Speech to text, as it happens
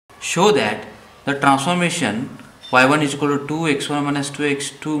show that the transformation y1 is equal to 2 x1 minus 2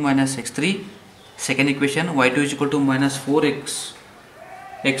 x2 minus x3. Second equation, y2 is equal to minus 4x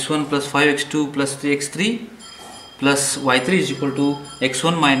x1 plus 5x2 plus 3x3 plus y3 is equal to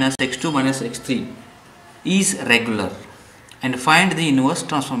x1 minus x2 minus x3 is regular, and find the inverse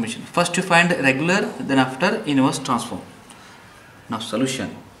transformation. First you find regular, then after inverse transform. Now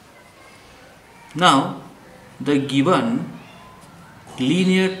solution. Now the given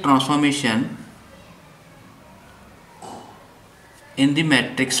linear transformation in the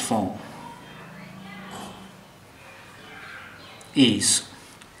matrix form is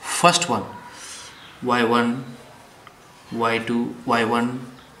first one y1 y2 y1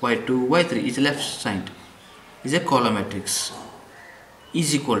 y2 y3 is left side is a column matrix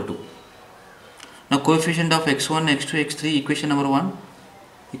is equal to, now coefficient of x1 x2 x3, equation number 1,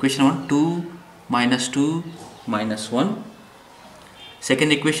 equation 1 2 minus 1.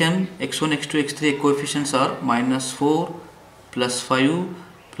 Second equation, x1 x2 x3 coefficients are minus 4 plus 5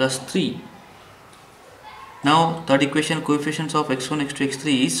 plus 3. Now third equation, coefficients of x1 x2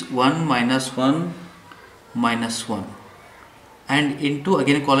 x3 is 1 minus 1 minus 1, and into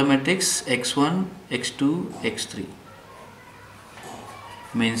again column matrix x1 x2 x3,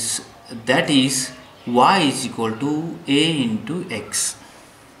 means that is y is equal to a into x.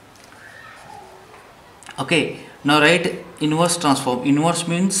 Okay, now write inverse transform. Inverse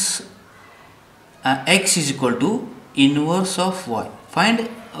means x is equal to inverse of y. Find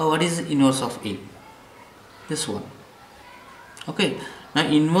what is inverse of a, this one. Okay, now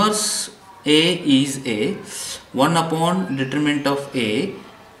inverse a is a 1 upon determinant of a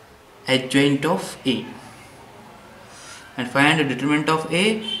adjoint of a, and find the determinant of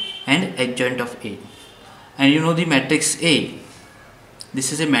a and adjoint of a. And you know the matrix A,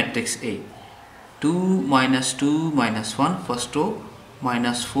 this is a matrix A, 2 minus 1 first row,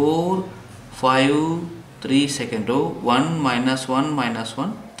 minus 4 5 3 second row, 1 minus 1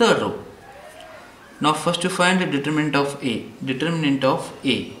 third row. Now first to find the determinant of A. Determinant of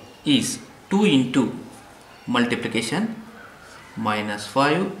A is 2 into multiplication minus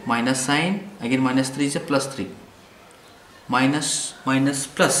 5 minus sign, again minus 3 is a plus 3, minus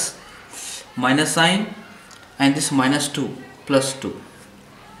plus minus sign, and this minus 2 plus 2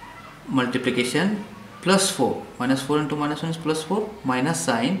 multiplication plus 4, minus 4 into minus 1 is plus 4, minus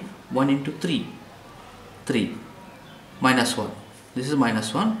sign 1 into 3 minus 1, this is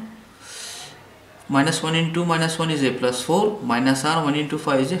minus 1, minus 1 into minus 1 is a plus 4, minus r 1 into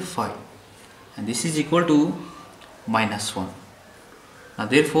 5 is a 5, and this is equal to minus 1. Now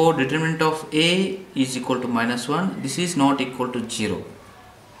therefore determinant of A is equal to minus 1, this is not equal to 0.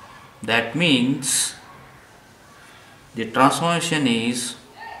 That means the transformation is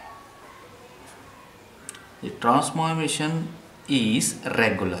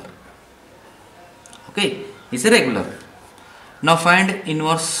regular. Okay, is regular. Now find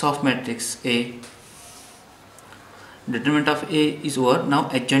inverse of matrix A. Determinant of A is over. Now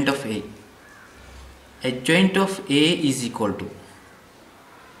adjoint of A. Adjoint of A is equal to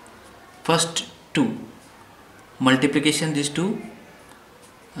first 2 multiplication these two,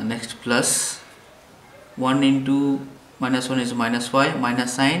 next plus 1 into minus 1 is minus 5,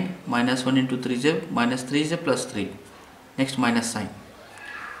 minus sign, minus 1 into 3 is a minus 3 is a plus 3, next minus sign.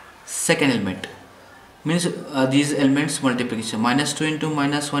 Second element means these elements multiplication, minus 2 into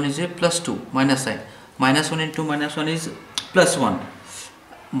minus 1 is a plus 2, minus sign, minus 1 into minus 1 is plus 1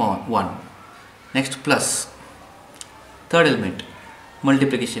 more 1, next plus. Third element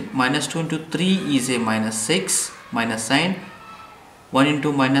multiplication, minus 2 into 3 is a minus 6, minus sign, 1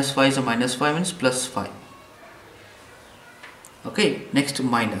 into minus 5 is a minus 5 means plus 5. Okay, next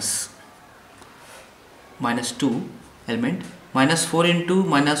minus 2 element, minus 4 into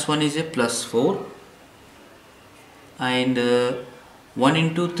minus 1 is a plus 4, and 1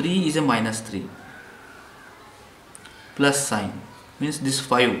 into 3 is a minus 3, plus sign means this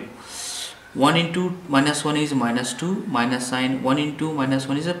 5, 1 into minus 1 is minus 2, minus sign, 1 into minus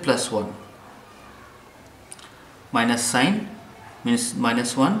 1 is a plus 1, minus sign means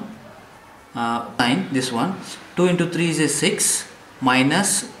minus 1, sign this one, 2 into 3 is a 6,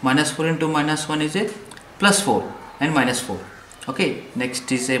 minus 4 into minus 1 is a plus 4 and minus 4. Okay,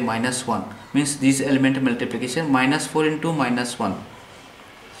 next is a minus 1 means this element multiplication, minus 4 into minus 1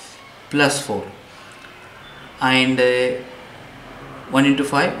 plus 4, and 1 into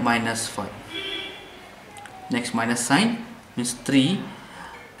 5 minus 5. Next minus sign means 3,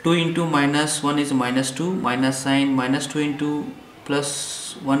 2 into minus 1 is minus 2, minus sign, minus 2 into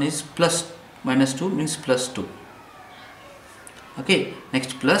plus 1 is plus, minus 2 means plus 2. Okay,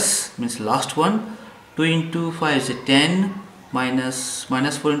 next plus means last one, 2 into 5 is a 10, minus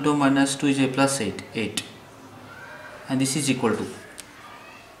 4 into minus 2 is a plus 8, and this is equal to,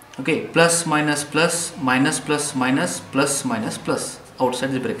 okay, plus minus plus minus plus minus plus minus plus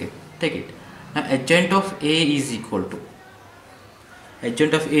outside the bracket. Take it. Now adjoint of A is equal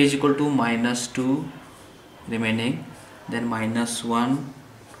to minus 2 remaining, then minus 1,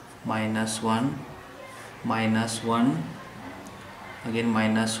 minus 1, minus 1, again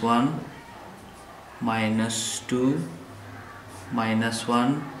minus 1, minus 2, minus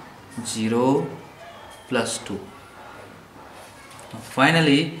 1, 0, plus 2. Now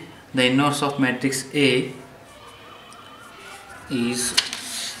finally, the inverse of matrix A is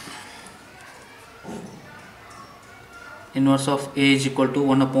equal to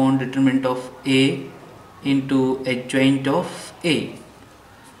 1 upon determinant of A into adjoint of A.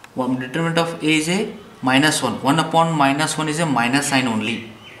 Determinant of A is a minus 1. 1 upon minus 1 is a minus sign only.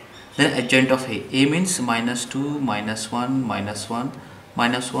 Then adjoint of A. A means minus 2, minus 1, minus 1,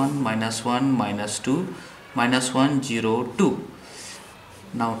 minus 1, minus 1, minus 2, minus 1, 0, 2.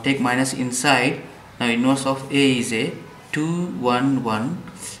 Now take minus inside. Now inverse of A is a 2, 1, 1,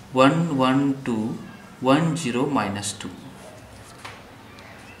 1, 1, 2, 1, 0, minus 2.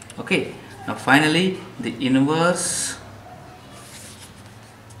 Okay. Now finally, the inverse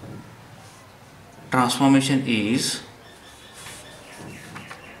transformation is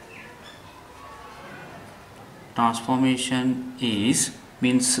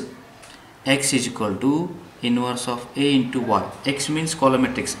means x is equal to inverse of A into y. X means column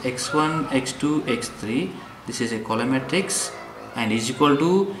matrix, x1, x2, x3. This is a column matrix, and is equal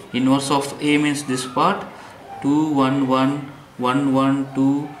to inverse of A means this part, 2, 1, 1, 1, 1,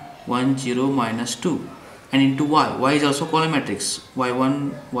 2, 1, 0, minus 2, and into y. Y is also column matrix,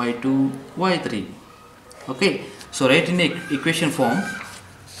 y1, y2, y3. Okay, so write in the equation form.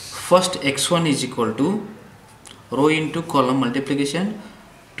 First x1 is equal to row into column multiplication,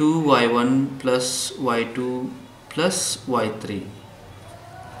 2y1 plus y2 plus y3.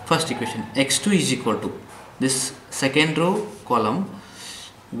 First equation. X2 is equal to this second row column,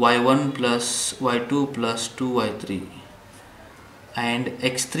 y1 plus y2 plus 2y3, and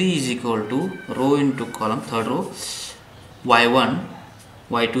x3 is equal to row into column, third row, y1,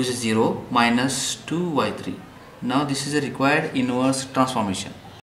 y2 is 0 minus 2y3. Now this is a required inverse transformation.